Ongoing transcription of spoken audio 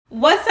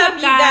What's up,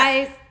 you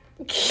guys?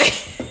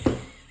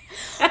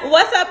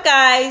 What's up,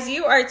 guys?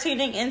 You are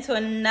tuning into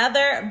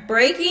another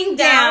Breaking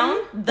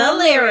Down the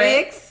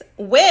Lyrics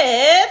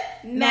with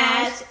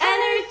Match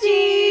Energy.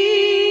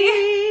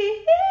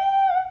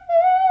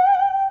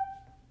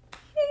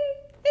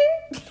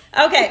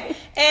 Okay,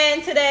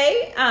 and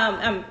today,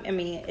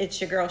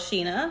 it's your girl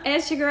Sheena. And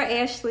it's your girl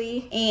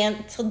Ashley.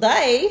 And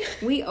today,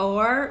 we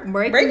are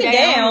breaking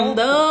down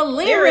the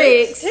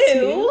lyrics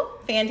to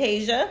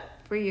Fantasia.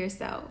 Free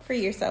yourself. Free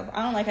yourself.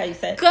 I don't like how you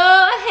said it. Go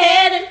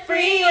ahead and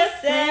free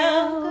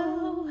yourself.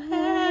 Go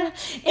ahead.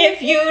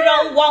 If you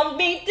don't want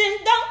me, then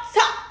don't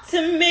talk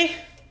to me.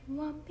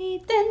 Want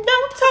me, Then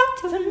don't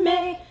talk to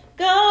me.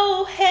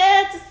 Go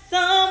ahead to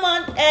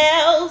someone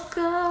else.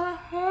 Go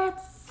ahead.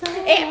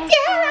 If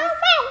you don't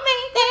want me,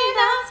 then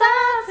don't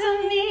talk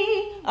to me.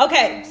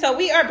 Okay, so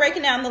we are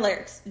breaking down the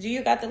lyrics. Do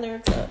you got the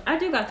lyrics up? I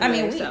do got the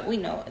lyrics up. We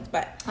know it,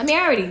 but I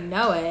already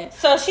know it.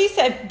 So she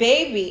said,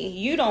 "Baby,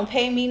 you don't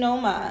pay me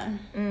no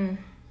mind.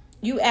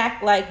 You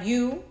act like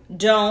you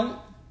don't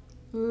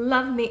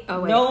love me. Oh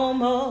wait, no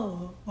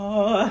more.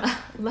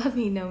 Love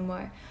me no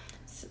more."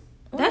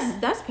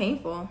 That's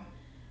painful.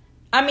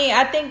 I mean,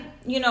 I think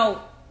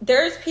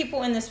there's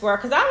people in this world,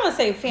 because I want to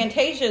say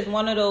Fantasia is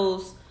one of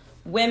those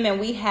women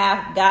we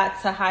have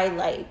got to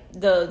highlight.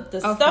 The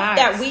stuff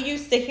that we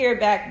used to hear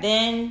back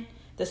then,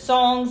 the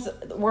songs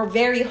were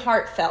very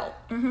heartfelt.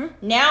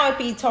 Now it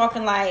be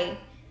talking like,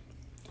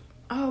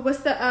 oh, what's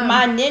the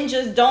my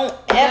ninjas don't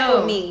F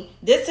with me,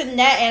 this and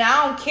that, and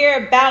I don't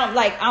care about them,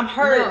 like I'm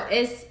hurt. No,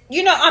 it's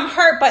I'm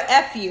hurt, but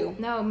F you.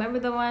 No, remember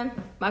the one,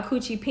 my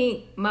coochie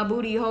pink, my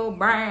booty hole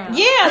brown.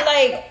 Yeah,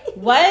 like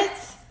what?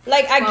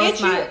 Like, I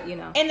get you.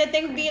 My, and the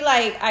thing be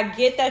like, I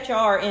get that y'all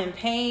are in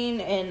pain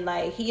and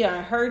like he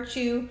done hurt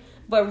you,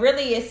 but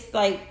really it's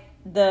like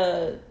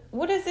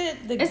what is it?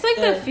 It's like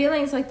the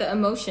feelings, like the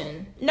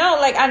emotion. No,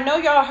 like I know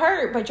y'all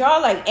hurt, but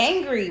y'all like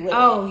angry with it.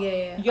 Oh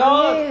yeah.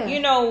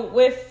 Y'all,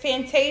 with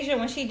Fantasia,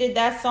 when she did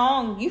that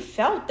song, you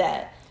felt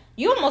that.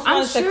 You almost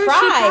wanted to cry.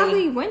 She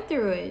probably went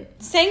through it.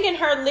 Singing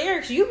her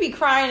lyrics, you be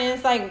crying, and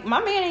it's like,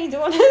 my man ain't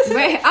doing this.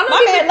 Right.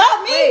 My man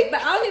love me.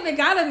 But I don't even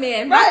got a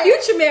man. My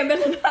future man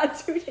better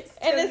not do this.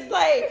 And it's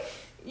like,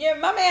 yeah,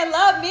 my man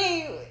love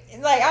me.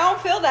 Like, I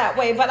don't feel that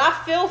way, but I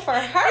feel for her.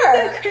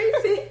 Isn't that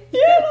crazy?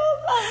 You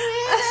don't love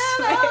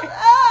me.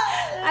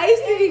 I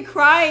used to be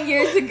crying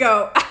years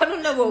ago. I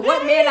don't know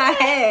what man I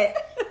had.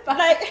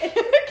 Like,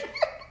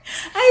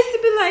 I used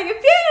to be like,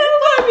 if you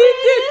don't love me,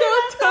 then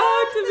don't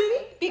talk to me.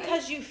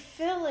 Because you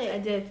feel it. I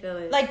did feel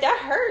it. Like, that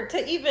hurt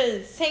to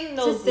even sing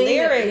those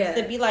lyrics.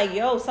 To be like,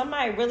 yo,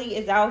 somebody really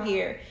is out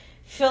here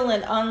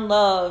feeling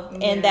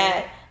unloved and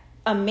that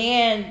a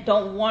man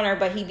don't want her,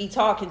 but he be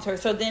talking to her.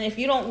 So then if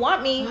you don't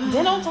want me,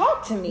 then don't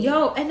talk to me.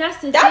 Yo, and that's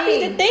the thing. That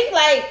be the thing.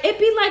 Like, it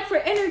be like for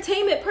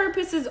entertainment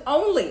purposes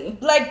only.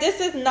 Like, this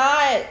is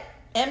not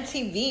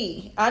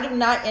MTV. I do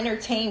not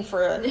entertain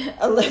for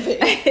a living.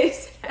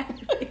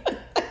 Exactly.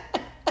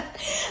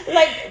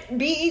 Like,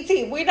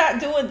 BET, we're not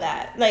doing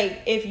that.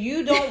 Like, if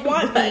you don't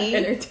want me,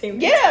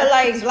 entertainment. Yeah,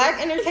 like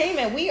Black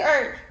entertainment, we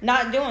are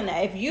not doing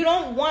that. If you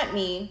don't want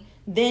me,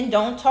 then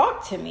don't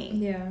talk to me.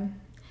 Yeah.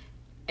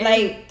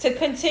 Like, to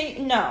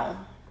continue, no.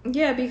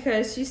 Yeah,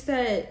 because she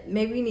said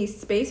maybe you need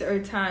space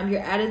or time.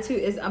 Your attitude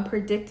is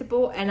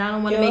unpredictable, and I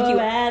don't want to make you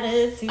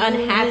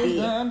unhappy.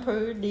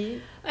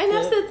 And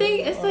that's the thing.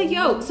 It's like,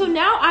 yo, so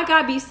now I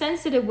gotta be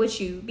sensitive with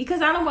you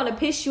because I don't want to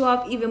piss you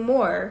off even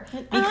more.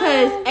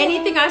 Because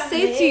anything I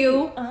say to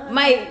you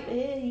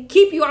might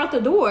keep you out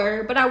the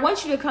door, but I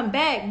want you to come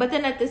back. But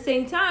then at the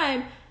same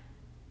time,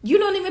 you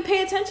don't even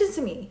pay attention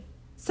to me.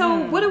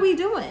 So what are we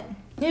doing?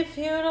 If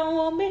you don't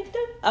want me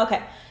to.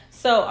 Okay.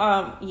 So,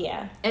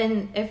 yeah.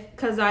 And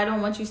because I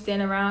don't want you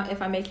standing around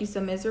if I make you so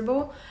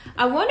miserable.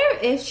 I wonder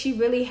if she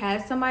really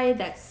had somebody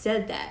that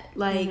said that.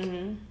 Like,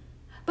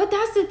 but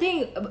that's the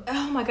thing.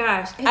 Oh my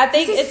gosh. I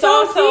think it's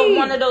also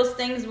one of those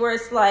things where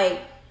it's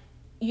like,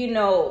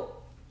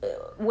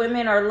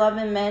 women are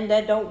loving men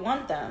that don't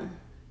want them.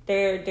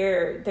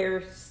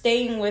 They're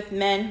staying with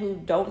men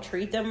who don't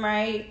treat them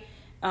right.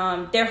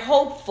 They're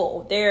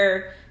hopeful.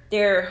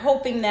 They're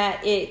hoping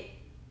that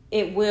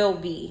it will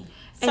be.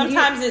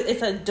 Sometimes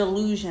it's a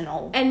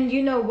delusional. And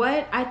you know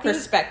what? I think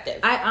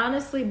perspective. I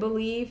honestly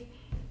believe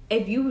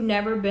if you've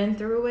never been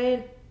through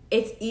it,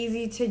 it's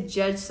easy to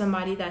judge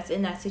somebody that's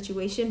in that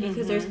situation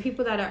because there's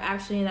people that are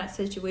actually in that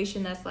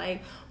situation that's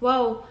like,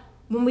 well,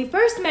 when we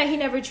first met, he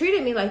never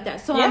treated me like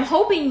that. So I'm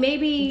hoping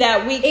maybe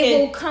that it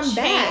will come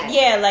back.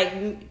 Yeah,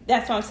 like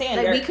that's what I'm saying.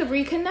 Like we could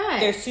reconnect.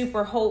 They're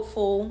super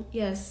hopeful.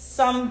 Yes.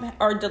 Some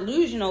are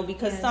delusional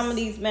because some of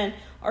these men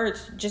are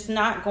just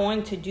not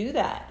going to do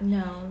that.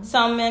 No.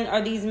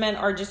 These men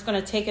are just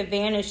going to take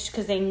advantage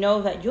because they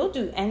know that you'll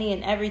do any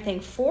and everything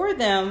for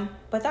them,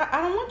 but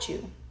I don't want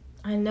you.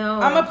 I know.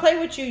 I'm gonna play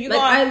with you. You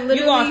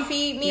gonna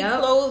feed me,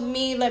 clothe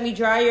me, let me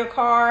dry your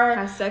car,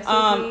 have sex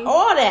with me,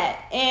 all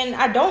that. And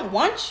I don't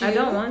want you. I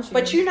don't want you.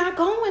 But you're not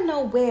going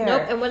nowhere.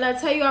 Nope. And when I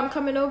tell you I'm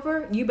coming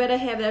over, you better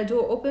have that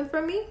door open for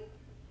me.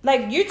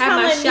 Like you're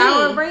telling me. Have my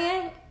shower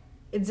ran,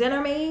 dinner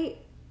made,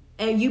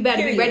 And you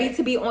better be ready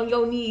to be on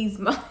your knees,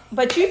 Mom.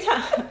 But you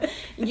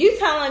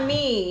telling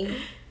me,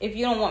 if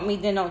you don't want me,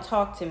 then don't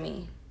talk to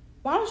me.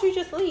 Why don't you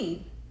just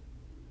leave?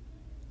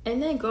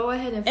 And then go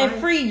ahead and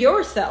free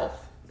yourself.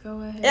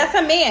 Go ahead. That's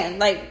a man.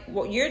 Like,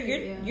 well,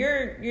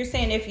 you're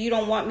saying if you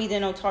don't want me,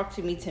 then don't talk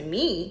to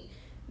me.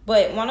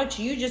 But why don't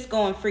you just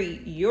go and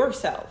free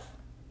yourself?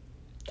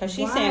 Because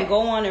she's saying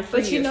go on and free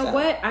yourself. But you know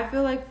what? I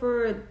feel like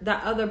for the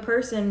other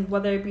person,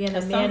 whether it be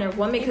a man or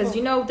woman, because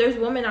there's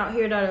women out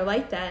here that are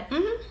like that.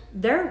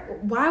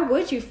 Mm-hmm. Why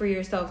would you free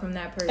yourself from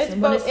that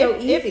person when it's so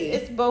easy?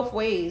 It's both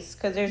ways,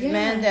 because there's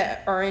men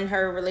that are in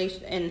her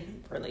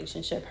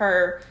relationship,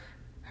 her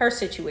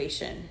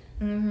situation,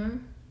 mm-hmm.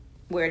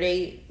 where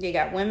they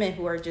got women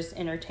who are just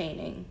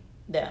entertaining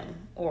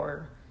them,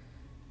 or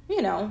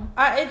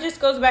it just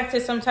goes back to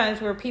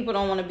sometimes where people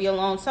don't want to be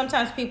alone.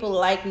 Sometimes people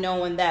like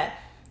knowing that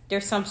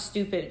there's some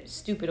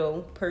stupid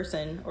old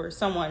person or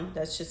someone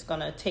that's just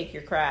gonna take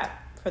your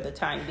crap for the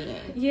time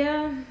being.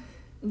 Yeah.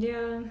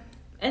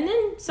 And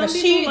then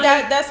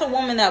that's a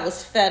woman that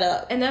was fed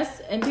up.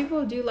 And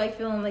people do like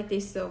feeling like they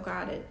still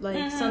got it, like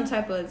mm-hmm. some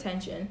type of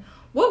attention.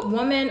 What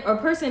woman or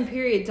person,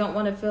 period, don't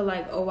want to feel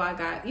like, oh, I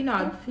got,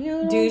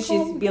 dudes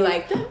just be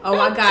like, oh,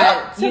 I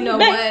got,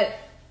 what?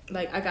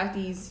 Like, I got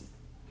these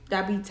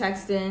that be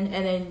texting,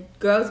 and then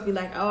girls be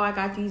like, oh, I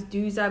got these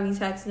dudes that be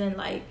texting.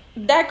 Like,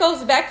 that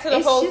goes back to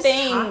the whole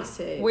thing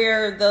toxic.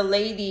 Where the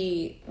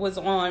lady was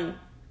on,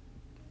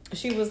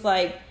 she was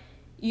like,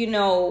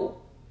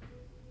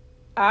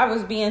 I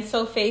was being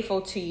so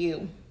faithful to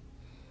you.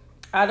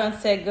 I done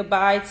said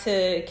goodbye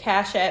to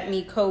Cash at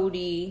Me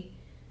Cody.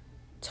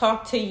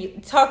 Talk to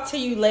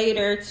you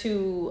later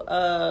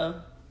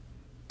to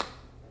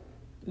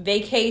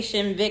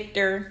Vacation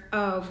Victor.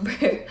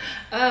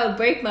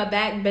 Break my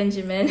back,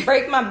 Benjamin.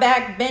 Break my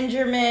back,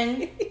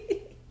 Benjamin.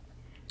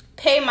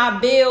 Pay my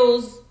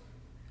bills,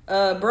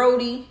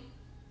 Brody.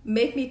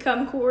 Make me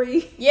come,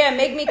 Corey. Yeah,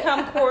 make me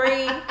come,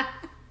 Corey.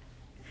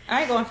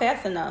 I ain't going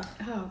fast enough.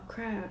 Oh,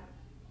 crap.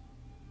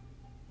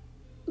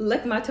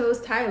 Lick my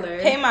toes, Tyler.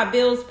 Pay my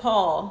bills,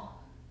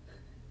 Paul.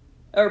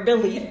 Or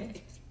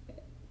Billy.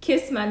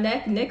 Kiss my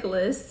neck,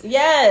 Nicholas.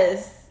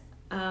 Yes.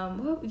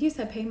 What you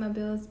said? Pay my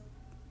bills.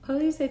 What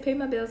did you say? Pay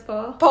my bills,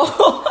 Paul.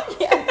 Paul.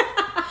 Yes.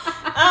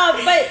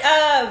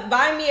 But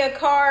buy me a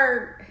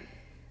car.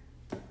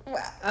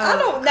 I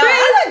don't know.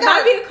 Chris,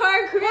 buy me a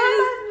car, Chris.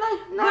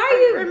 Why are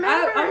you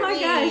remember? Oh my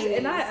gosh!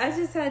 And I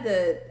just had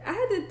to.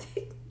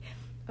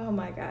 Oh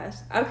my gosh.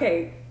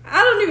 Okay,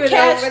 I don't even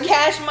know.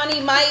 Cash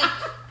Money Mike.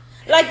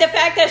 Like the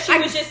fact that she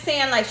was just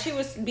saying, like she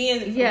was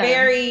being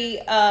very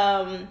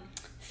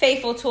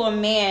faithful to a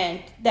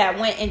man that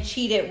went and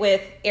cheated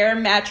with Air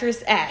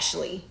Mattress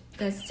Ashley.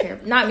 That's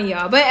terrible. Not me,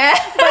 y'all, but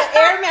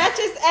Air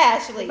Mattress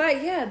Ashley.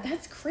 But yeah,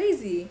 that's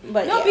crazy.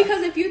 But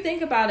because if you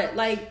think about it,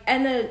 like,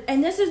 and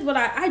this is what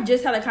I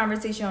just had a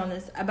conversation on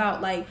this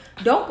about, like,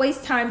 don't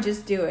waste time,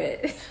 just do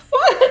it.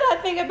 What did I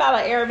think about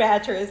an air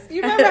mattress?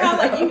 You remember how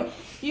like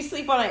you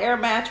sleep on an air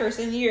mattress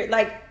and you're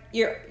like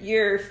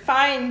you're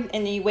fine,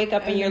 and then you wake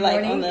up and you're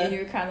like on the and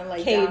you're kind of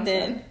like caved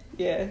in.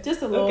 Yeah,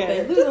 just a little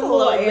bit, just a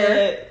little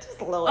air, just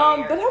a little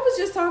air. But I was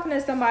just talking to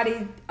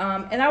somebody,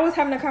 and I was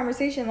having a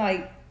conversation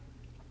like,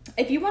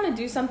 if you want to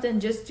do something,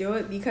 just do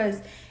it,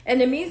 because in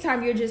the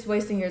meantime, you're just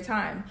wasting your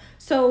time.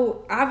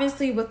 So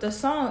obviously with the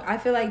song, I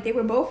feel like they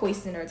were both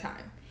wasting their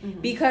time, mm-hmm.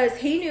 because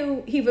he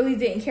knew he really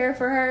didn't care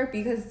for her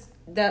because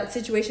that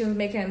situation was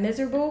making him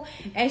miserable,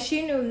 and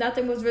she knew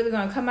nothing was really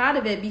going to come out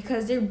of it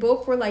because they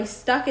both were like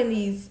stuck in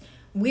these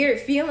weird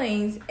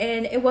feelings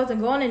and it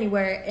wasn't going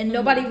anywhere, and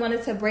nobody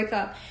wanted to break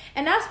up.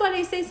 And that's why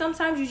they say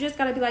sometimes you just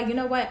got to be like, you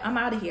know what, I'm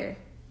out of here.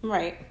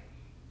 Right.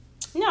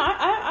 No,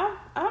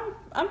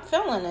 I'm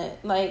feeling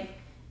it. Like,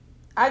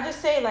 I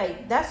just say,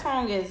 like, that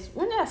song is,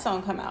 when did that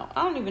song come out?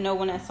 I don't even know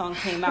when that song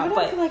came out.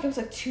 But I feel like it was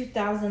like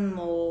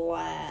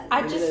 2011.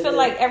 I just feel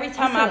like every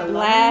time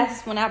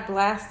when I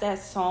blast that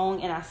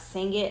song and I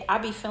sing it, I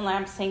be feeling like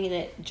I'm singing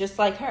it just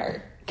like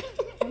her.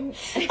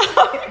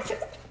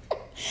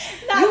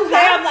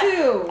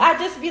 I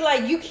just be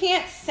like, you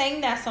can't sing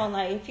that song.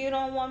 Like, if you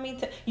don't want me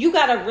to, you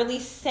gotta really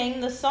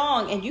sing the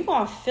song, and you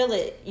gonna feel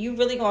it. You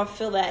really gonna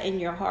feel that in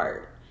your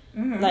heart.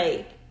 Mm-hmm.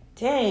 Like,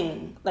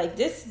 dang, like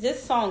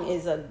this song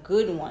is a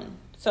good one.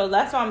 So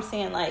that's what I'm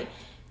saying. Like,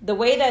 the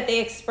way that they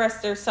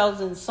express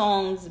themselves in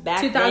songs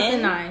back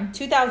 2009.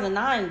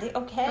 2009.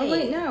 Okay. Oh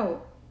wait,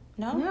 no,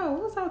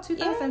 it was out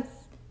 2000. Yes.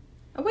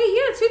 Oh wait,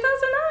 yeah,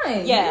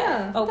 2009.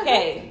 Yeah.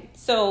 Okay.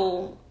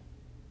 So,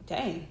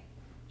 dang.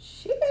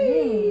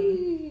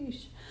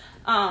 Sheesh.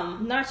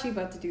 Not you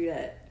about to do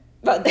that.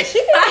 But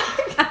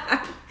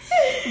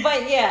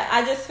yeah,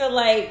 I just feel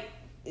like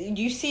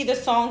you see the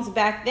songs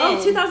back then.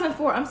 Oh,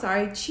 2004. I'm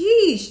sorry.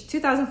 Jeez.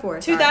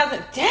 2004.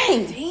 2000.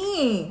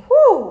 Dang.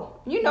 Whew.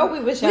 You know we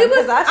was young. I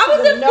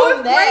was in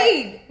 4th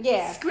grade.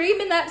 Yeah.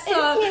 Screaming that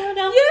song. You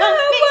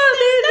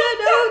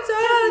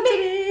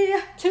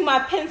don't to my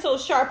pencil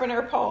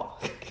sharpener, Paul.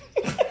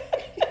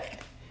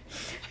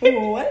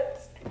 What?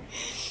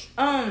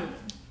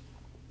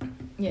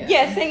 Yeah.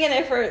 Yeah, singing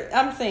it for,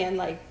 I'm saying,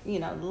 like, the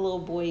little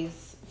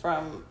boys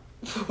from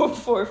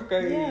 4th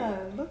grade. Yeah,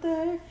 what the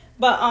heck?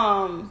 But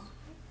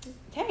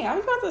dang, I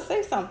was about to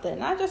say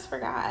something. I just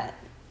forgot.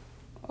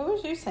 What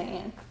was you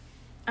saying?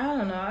 I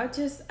don't know.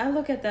 I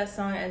look at that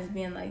song as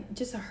being like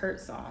just a hurt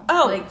song.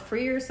 Oh, like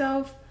free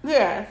yourself.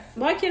 Yes.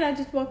 Why can't I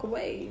just walk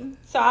away?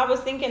 So I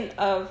was thinking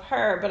of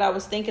her, but I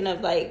was thinking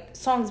of like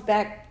songs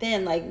back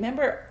then. Like,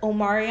 remember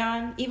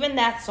Omarion? Even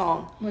that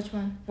song. Which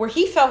one? Where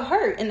he felt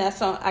hurt in that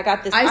song. I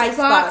got this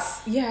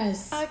icebox.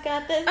 Yes. I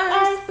got this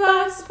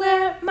icebox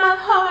where my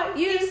heart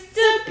used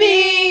to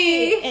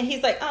be. And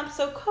he's like, I'm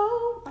so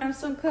cold. I'm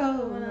so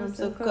cold. I'm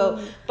so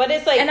cold. But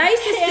it's like, and I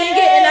used to sing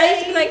it, and I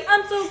used to be like,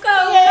 I'm so cold. I'm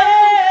so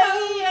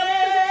cold.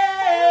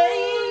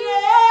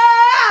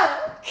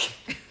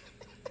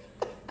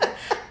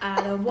 I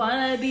don't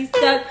wanna be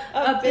stuck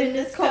up in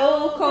this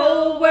cold,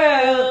 cold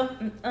world.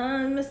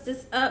 Mess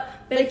this up.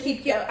 Better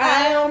keep your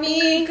eye on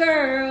me,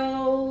 girl.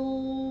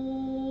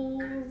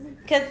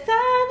 'Cause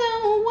I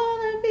don't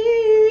wanna be.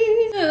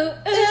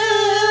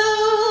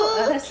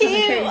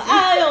 Keep your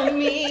eye on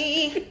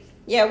me.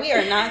 Yeah, we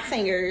are not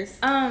singers.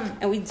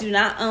 And we do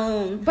not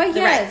own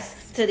the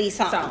rights to these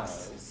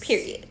songs.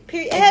 Period.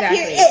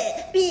 Exactly.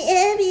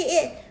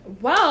 Period.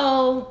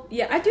 Well,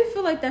 yeah, I do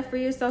feel like that for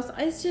yourself.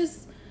 It's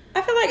just. I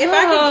feel like if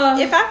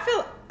I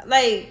feel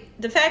like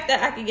the fact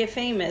that I could get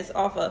famous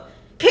off of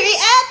period. We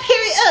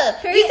said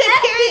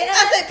period. I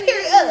said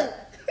period.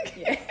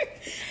 Yeah.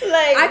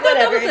 Like, I thought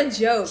that was a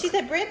joke. She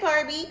said Brit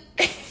Barbie.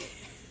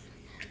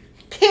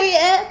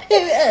 Period.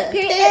 Look,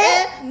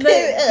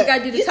 you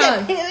gotta do the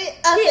tongue.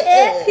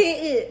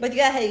 Period. But you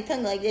gotta have your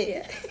tongue like that.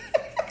 Yeah.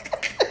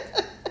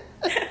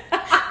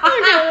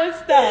 Okay, let's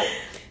stop.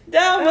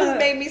 That almost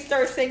made me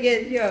start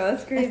singing. Yo,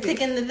 that's crazy.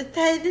 Taking the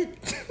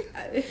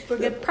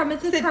Forget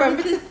promises.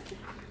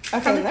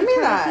 Okay,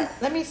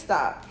 let me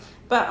stop.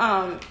 But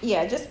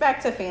yeah, just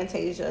back to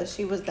Fantasia.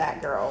 She was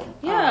that girl.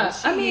 Yeah,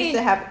 she used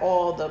to have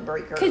all the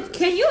breakers.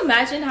 Can you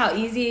imagine how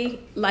easy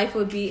life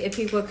would be if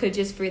people could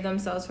just free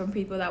themselves from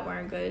people that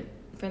weren't good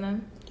for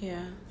them?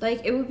 Yeah,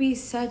 like it would be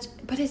such.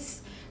 But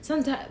it's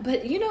sometimes.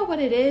 But you know what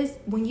it is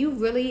when you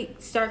really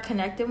start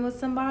connecting with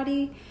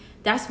somebody.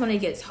 That's when it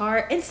gets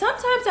hard. And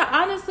sometimes I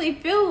honestly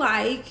feel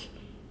like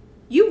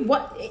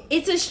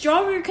it's a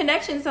stronger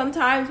connection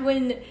sometimes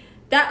when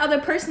that other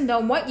person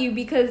don't want you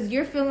because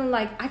you're feeling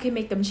like I can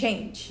make them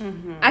change.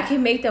 Mm-hmm. I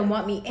can make them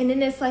want me. And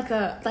then it's like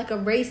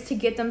a race to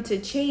get them to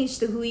change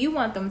to who you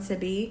want them to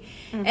be.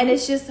 Mm-hmm. And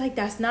it's just like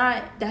that's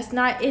not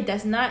it.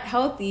 That's not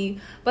healthy.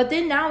 But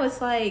then now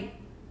it's like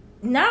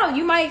now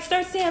you might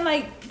start saying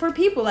like for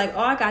people like, oh,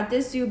 I got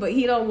this dude, but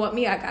he don't want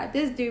me. I got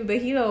this dude, but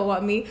he don't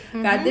want me.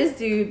 Mm-hmm. Got this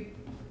dude.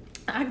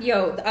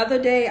 The other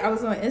day I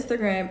was on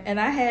Instagram and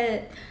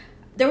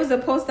there was a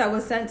post that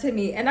was sent to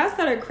me and I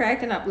started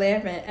cracking up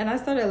laughing and I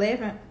started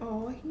laughing.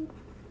 Oh,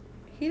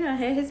 he done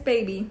had his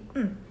baby.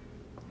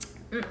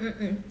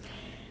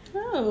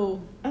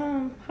 Oh.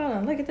 Hold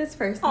on, look at this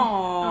first.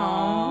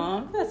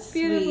 Aww, that's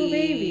beautiful sweet.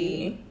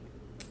 Baby.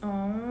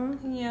 Aww.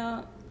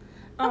 Yeah.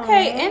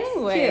 Okay,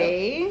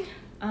 anyway.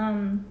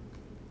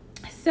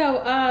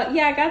 So,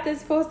 yeah, I got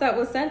this post that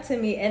was sent to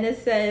me, and it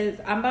says,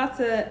 I'm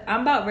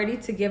about ready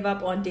to give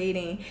up on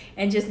dating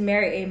and just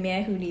marry a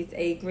man who needs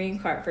a green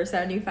card for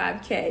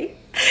 $75K.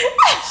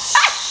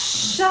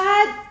 Shut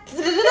up.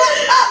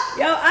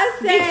 Yo, I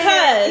said,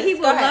 because he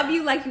will love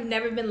you like you've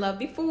never been loved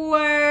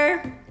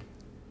before.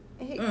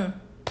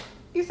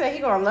 You said he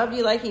gonna love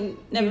you like you've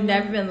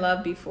never been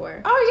loved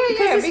before. Oh yeah,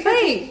 because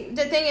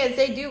the thing is,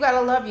 they do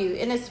gotta love you,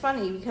 and it's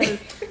funny because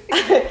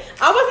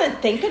I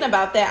wasn't thinking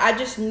about that. I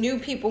just knew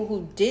people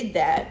who did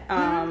that.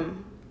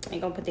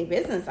 Ain't gonna put their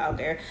business out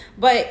there,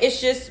 but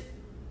it's just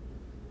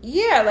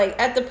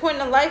like at the point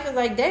in life, it's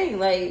like, dang,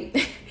 like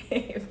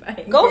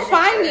go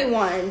find me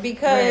one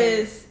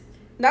because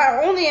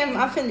not only am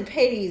I finna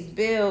pay these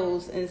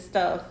bills and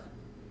stuff.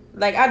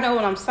 Like, I know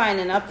what I'm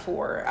signing up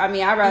for. I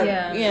mean, I rather,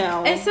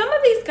 And some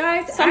of these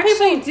guys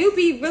people do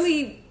be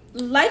really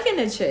liking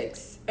the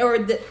chicks. Or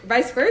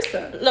vice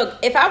versa. Look,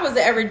 if I was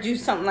to ever do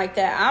something like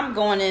that, I'm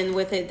going in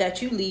with it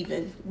that you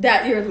leaving.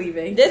 That you're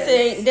leaving.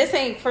 This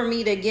ain't for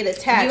me to get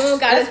attached.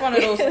 That's one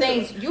of those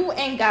things. You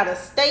ain't gotta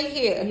stay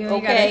here. You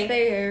ain't gotta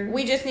stay here.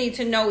 We just need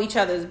to know each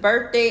other's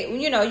birthday.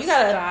 You know, you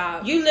gotta.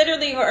 Stop. You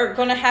literally are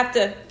gonna have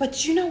to.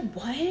 But you know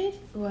what?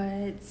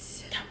 What?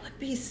 That would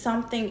be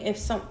something.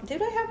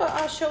 Did I have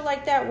a show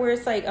like that where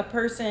it's like a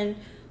person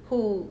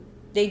who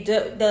they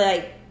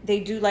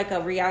do like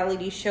a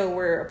reality show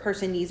where a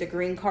person needs a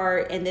green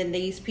card and then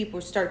these people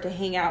start to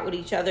hang out with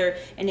each other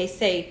and they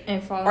say,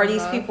 are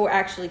these people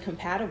actually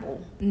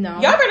compatible? No.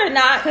 Y'all better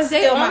not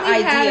steal my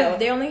idea.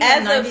 They only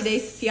have 90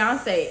 Days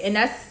Fiance, and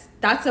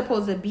that's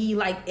supposed to be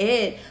like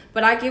it.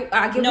 But I get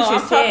what you're saying. No,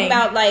 I'm talking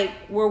about like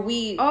where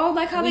we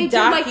like how they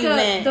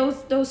document. Do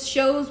like those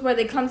shows where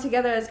they come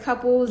together as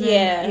couples.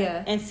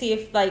 And see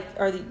if like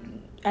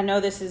I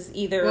know this is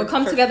either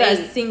come together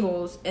as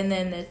singles, and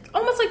then it's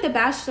almost like The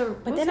Bachelor.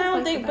 But then I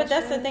don't think. But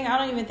that's the thing. I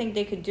don't even think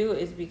they could do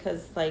it, is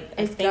because like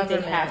I think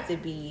they have to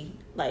be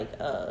like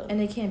and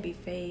they can't be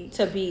fake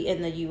to be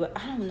in the U.S.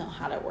 I don't know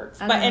how that works,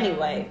 but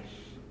anyway,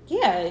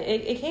 yeah,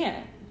 it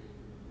can't.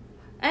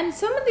 And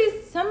some of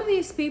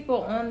these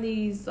people on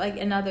these, like,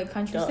 in other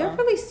countries, they're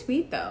really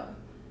sweet though.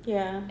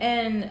 Yeah.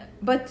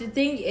 But the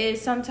thing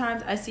is,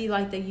 sometimes I see,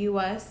 like, the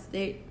U.S.,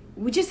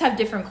 we just have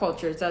different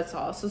cultures, that's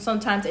all. So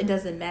sometimes it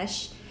doesn't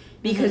mesh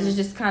because it's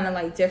just kind of,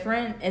 like,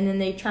 different. And then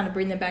they trying to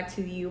bring them back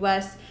to the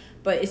U.S.,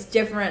 but it's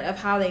different of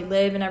how they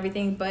live and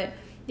everything. But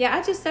yeah,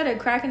 I just started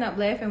cracking up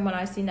laughing when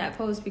I seen that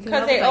post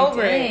because they like,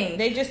 over it.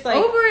 They just like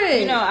over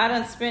it. You know, I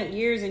done spent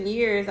years and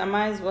years. I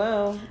might as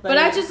well. Like, but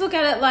I just look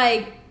at it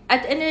like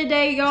at the end of the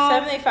day, y'all.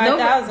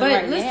 75,000. But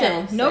right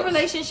listen, now, no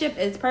relationship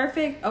is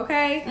perfect.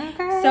 Okay.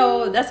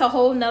 So that's a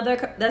whole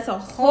nother. That's a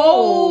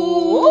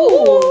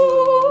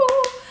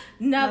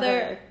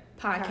another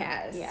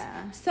podcast.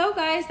 Yeah. So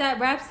guys, that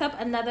wraps up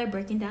another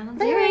Breaking Down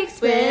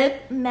Lyrics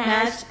with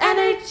Match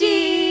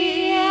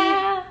Energy.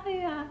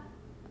 Yeah.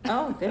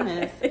 Oh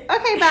goodness.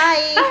 Okay,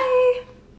 bye. Bye.